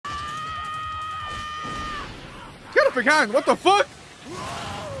perfect hand. What the fuck?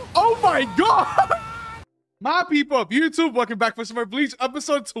 Oh my god. My people of YouTube, welcome back for some more Bleach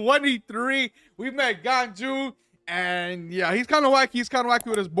episode 23. We met Ganju, and yeah, he's kind of wacky. He's kind of wacky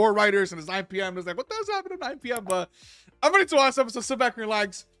with his board riders and his 9 p.m. It's like, what the hell's happening at 9 p.m.? But I'm ready to watch this episode. Sit back and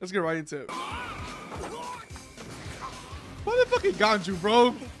relax. Let's get right into it. Motherfucking Ganju,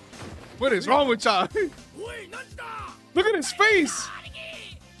 bro. What is wrong with y'all? Look at his face.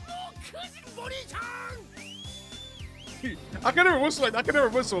 I can never whistle like that. I can never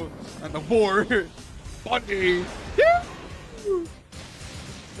whistle. And the board. Funny. Yeah.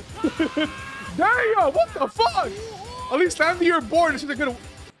 Damn, what the fuck? At least stand to your board. This is a good.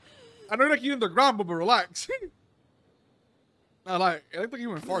 I know like you're in the ground, but relax. I like you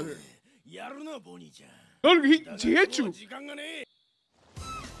went farther. Look, he hit you.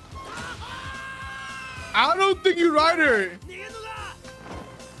 I don't think you ride her.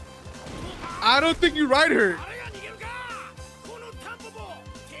 I don't think you ride her.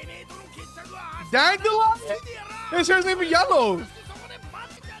 Dandelion? His hair's not even yellow.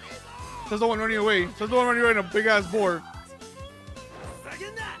 There's the one running away. There's the one running away in a big ass board.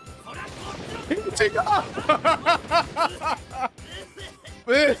 Take off.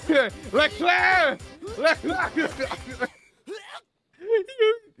 Leclerc!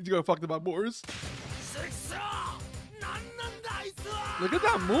 You gonna fuck about boars? Look at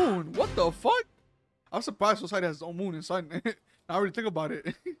that moon. What the fuck? I'm surprised Society has its own moon inside. I already think about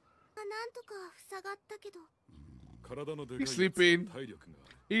it. He's sleeping.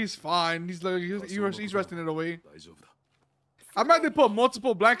 He's fine. He's resting it away. I might have put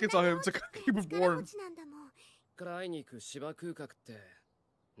multiple blankets on him to keep him warm.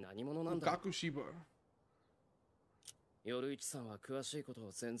 Kaku Shiba.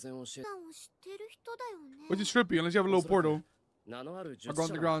 Which is trippy unless you have a little portal. Or go on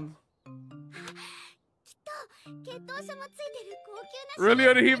the ground. Really,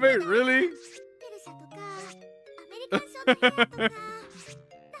 Orihime? Really?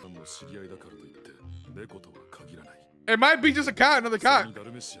 It might be just a cat, another cat.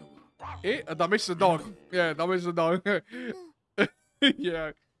 Eh? Dalmatian's a dog. Yeah, Dalmatian's a dog.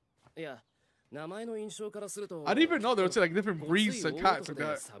 Yeah. I didn't even know there was like different breeds of cats like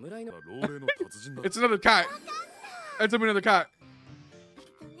that. It's another cat. It's another cat.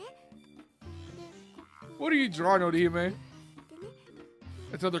 What are you drawing over here, man?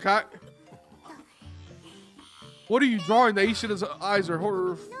 It's another cat. What are you drawing that each of his eyes are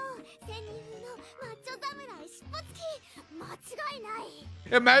horror?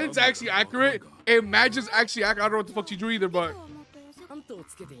 Imagine it's actually accurate. Imagine it's actually accurate. I don't know what the fuck she drew either, but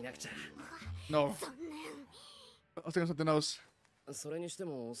no. I was thinking of something else.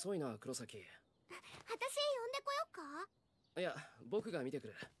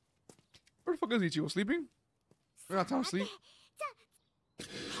 Where the fuck is Ichigo? Sleeping? We're not time to sleep.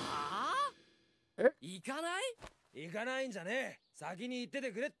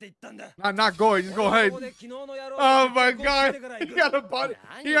 I'm not going. Just go ahead. Oh my god. He got a body.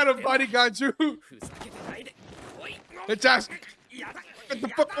 He got a bodyguard too. It's ass. Get the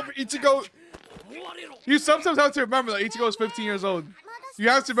fuck over Ichigo. You sometimes have to remember that Ichigo is 15 years old. You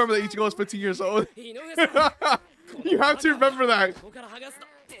have to remember that Ichigo is 15 years old. You have to remember that.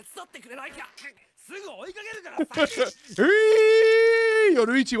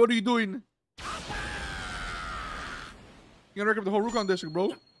 Yoruichi, what are you doing? You're gonna wreck up the whole Rukon district,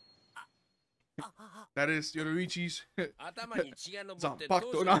 bro. That is Yoruichi's.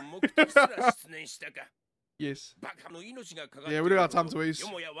 Yes. Yeah, we don't got time to waste.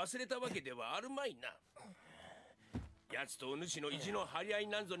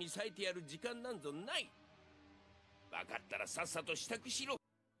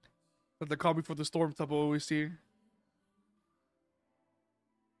 Let the calm before the storm type of always see.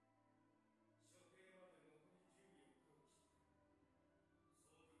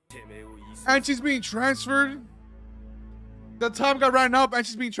 And she's being transferred. The time got ran up and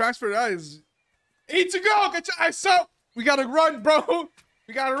she's being transferred. That is Ichigo, get your ass up. We gotta run, bro.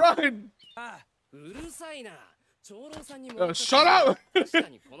 We gotta run. Shut up.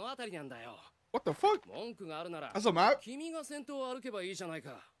 What the fuck? That's a map?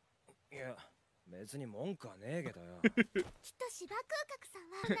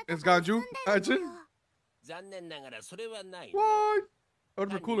 It's Ganju? What? That would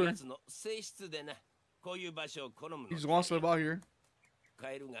be cooler. He just wants to live out here.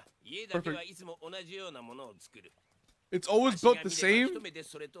 Perfect. It's always built the same.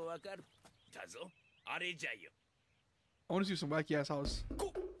 I want to see some wacky ass house.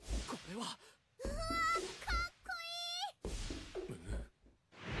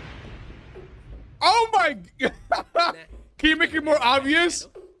 Oh my my God. Can you make it more obvious?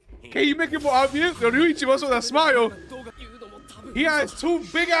 Can you make it more obvious? Yo, Ryuichi was with that smile. He has two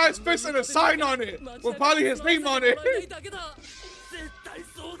big ass fists and a sign on it. With probably his name on it.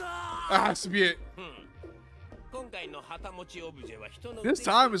 That has to be it. This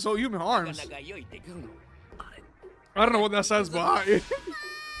time is so human arms. I don't know what that says, but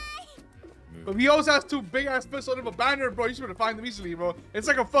but he also has two big ass fists on him, a banner, bro. You should be able to find them easily, bro. It's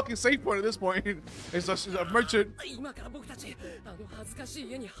like a fucking safe point at this point. It's a merchant.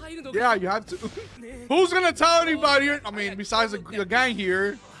 Yeah, you have to. Who's gonna tell anybody? I mean, besides the gang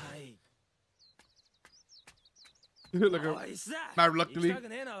here. Look at not reluctantly.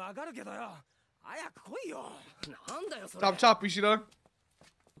 Top chop, Ishida.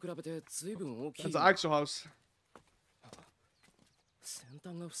 That's an actual house. Is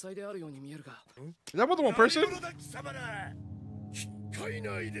that more than one person? This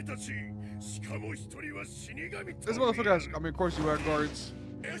motherfucker has, I mean, of course you have guards.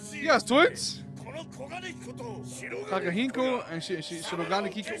 He has twins? Takahiko and Shirogane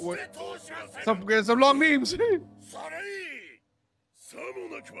Kiko. Some long names.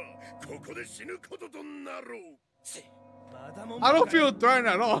 I don't feel threatened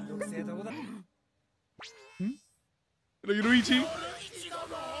at all. Ryuichi.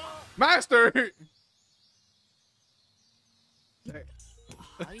 Master!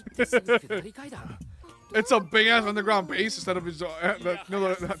 It's a big ass underground base instead of his,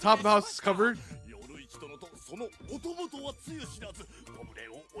 the top of the house is covered.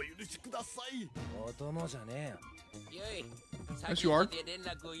 Yes, you are.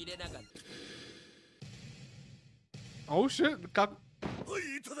 Oh shit,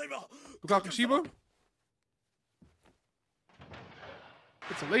 Kakushiba?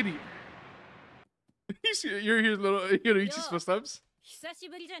 It's a lady. You see, you're here, little Ryuichi's footsteps.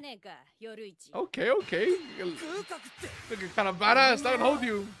 Okay, okay. Looking kind of badass. That would hold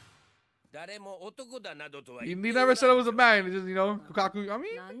you. He never said it was a man. It's just, you know, Kukaku. I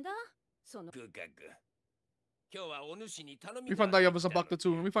mean, we find out you have some Bakta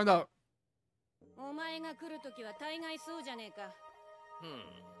too. Let me find out.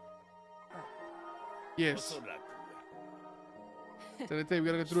 Yes. Today we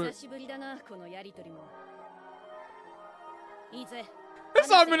gotta go through it.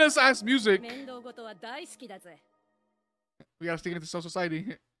 That's ominous ass music. We gotta stick into social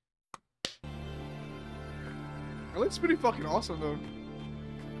society. It looks pretty fucking awesome though.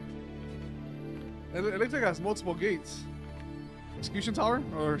 It looks like it has multiple gates. Execution tower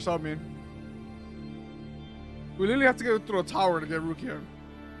or submarine? We literally have to go through a tower to get Rukia.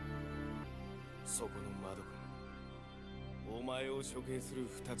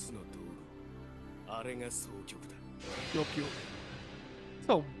 Yokyo. It's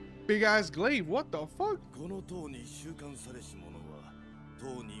a big ass glaive. What the fuck? You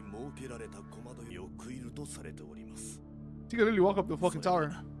can literally walk up the fucking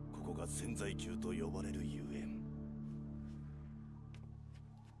tower.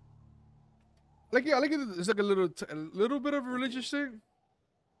 Like, yeah, I like it. It's like a little bit of a religious thing.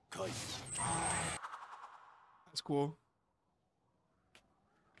 That's cool.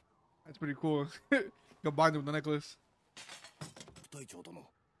 That's pretty cool. Go bind him with the necklace.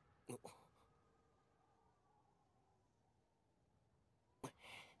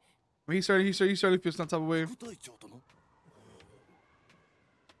 He certainly feels some type of way.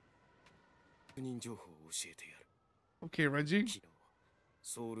 Okay, Reggie.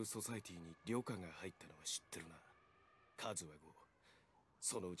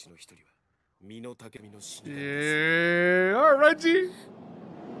 Yeah, all right, Reggie.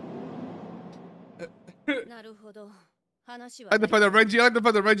 I like the fact that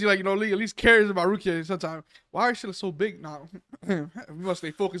Reggie, like, you know, at least cares about Rukia sometimes. Why are she so big now? We must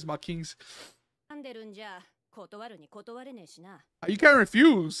stay focused about kings. You can't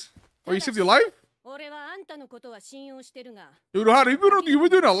refuse. Or you save your life? Dude, you've been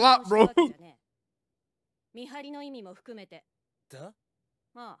doing a lot, bro.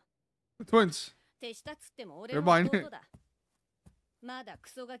 The twins. They're mine.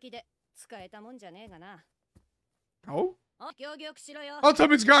 Oh? Oh, tell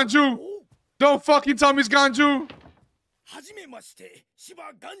me it's Ganju! Don't fucking tell me it's Ganju! It's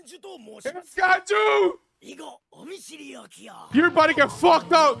Ganju! You're about to get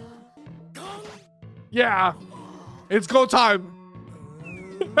fucked up! Yeah! It's go time!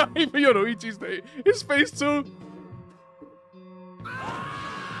 Even Yoruichi's name. His face too!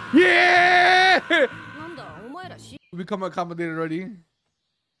 Yeah! We become accommodated already.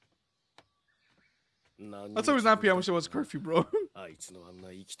 That's always 9 p.m. I wish it was curfew, bro.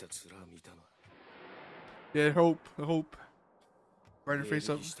 Yeah, hope. Burn your face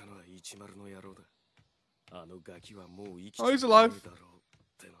up. Oh, he's alive.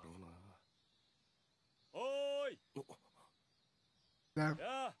 Damn.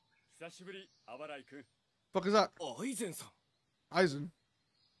 Fuck is that? Aizen.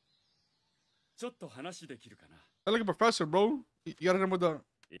 I like a professor, bro. You gotta hit him with the.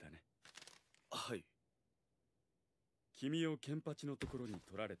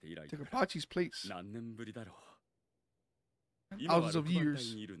 Take Apache's place. Thousands of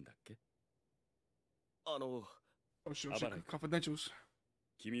years. Oh shit, confidentials.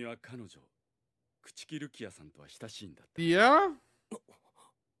 Yeah?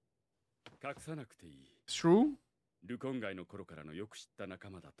 It's true?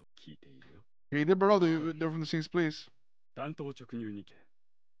 Hey, they're brother. They're from the same place.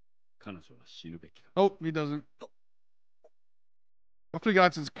 Oh, he doesn't. I think you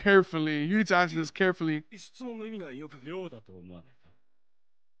answer this carefully. You need to answer this carefully.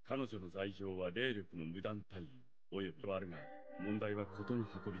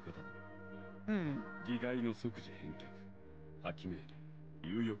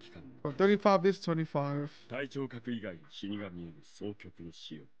 From 35 this 25.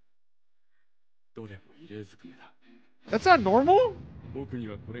 That's not normal?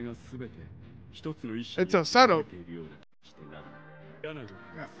 It's a setup. Yeah,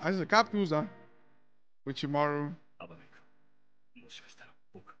 I just got Kuza with Chimaru.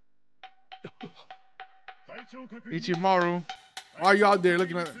 Ichimaru. Why are you out there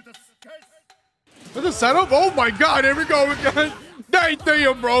looking at it? What's the setup? Oh my god, here we go again.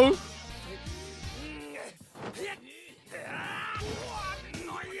 Damn, bro.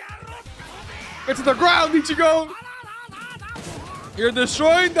 It's to the ground, Ichigo. You're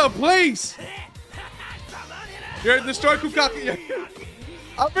destroying the place. You're destroying Kukaki.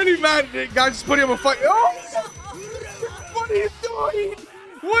 I'm really mad at it, guys. Just putting him a fight. Oh! What are you doing?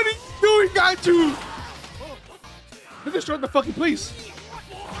 What are you doing, Ganju? They destroyed the fucking place.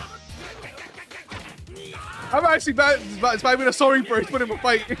 I'm actually bad. It's might be a sorry for putting him a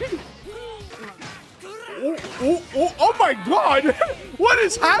fight. Oh my god! What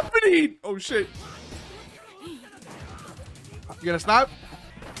is happening? Oh shit. You gonna snap?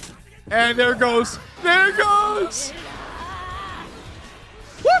 And there it goes. There it goes!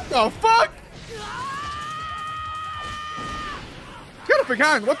 What the fuck? Get a big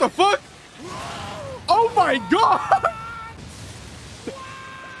hand. What the fuck? Oh my god!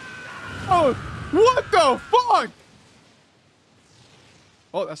 Oh, what the fuck?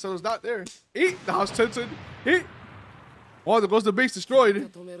 Oh, that settles not there. Eat the house tilted. Eat. Oh, there goes the base destroyed.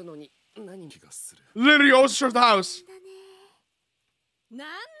 Literally almost destroys the house.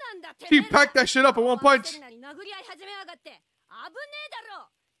 He packed that shit up in one punch.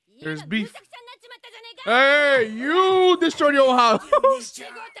 There's beef. Hey, you destroyed your own house.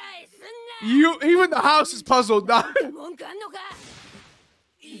 You, even the house is puzzled now.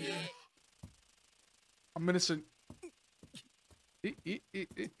 I'm innocent.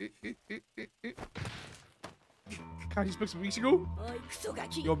 Can't you speak some ichigo?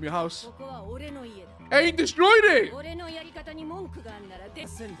 You owe me a house. Hey, he destroyed it!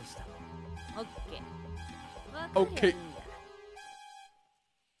 Okay.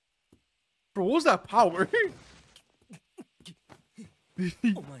 Bro, what was that power?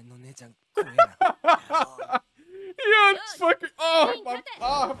 Yeah, it's fucking. Oh, my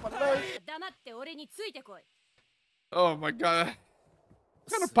leg. Oh my god. What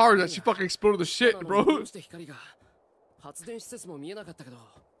kind of power is that? She fucking exploded the shit, bro. Hotaru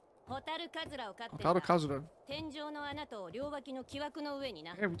Kazura. Hey,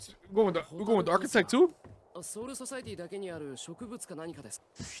 we're going with the architect too?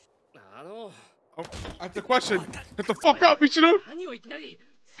 Oh, that's the question. Get the fuck up, Michino!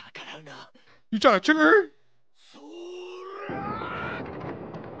 You trying to trigger her?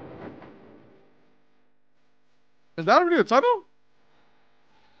 Is that already a tunnel?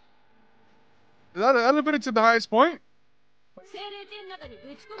 Is that an elevator to the highest point?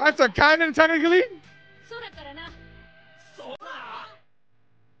 That's a cannon, technically?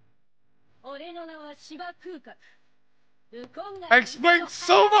 Explains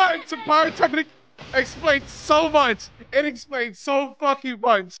so much! The power technique explains so much! It explains so fucking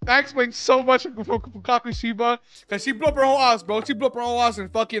much! That explains so much for Kakushiba. Cause she blew up her whole house, bro. She blew up her whole house in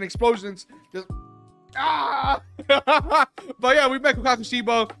fucking explosions. Just... Ah! But yeah, we met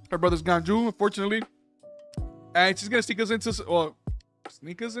Kakushiba. Her brother's Ganju, unfortunately. And she's gonna sneak us into Sentai.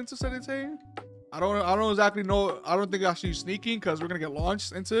 I don't exactly know. I don't think actually sneaking because we're gonna get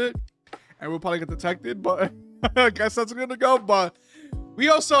launched into it, and we'll probably get detected. But I guess that's gonna go. But We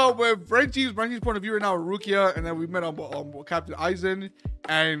also with Renji's point of view right now, Rukia, and then we met Captain Aizen,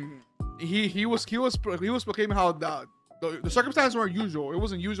 and he was proclaiming how the circumstances weren't usual. It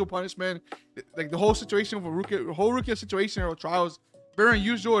wasn't usual punishment. Like the whole situation for Rukia, the whole Rukia situation or trials, very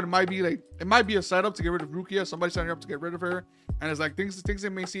unusual. It might be a setup to get rid of Rukia. Somebody setting her up to get rid of her, and it's like things that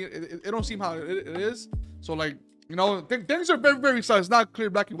may seem it don't seem how it is. So like, you know, things are very, very subtle. It's not clear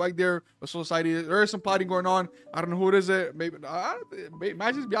black and white there with society. There is some plotting going on. I don't know who it is. Maybe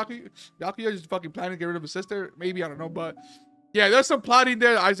imagine Byakuya just fucking planning to get rid of his sister. Maybe, I don't know, but yeah, there's some plotting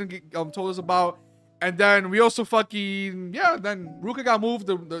there that Aizen told us about. And then we also then Ruka got moved.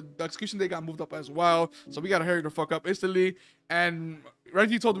 The execution date got moved up as well. So we gotta hurry the fuck up instantly. And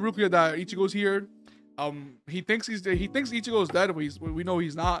Renji told Rukia that Ichigo's here. He thinks Ichigo is dead, but we know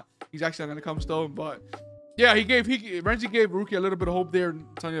he's not. He's actually gonna come still. But yeah, Renji gave Rukia a little bit of hope there,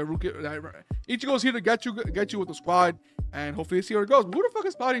 telling you Rukia that Ichigo's here to get you with the squad, and hopefully see where it goes. But who the fuck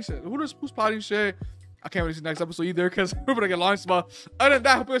is plotting shit? Who's plotting shit? I can't wait to see the next episode either, because we're gonna get launched. But other than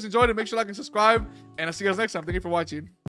that, hope you guys enjoyed it. Make sure to like and subscribe, and I'll see you guys next time. Thank you for watching.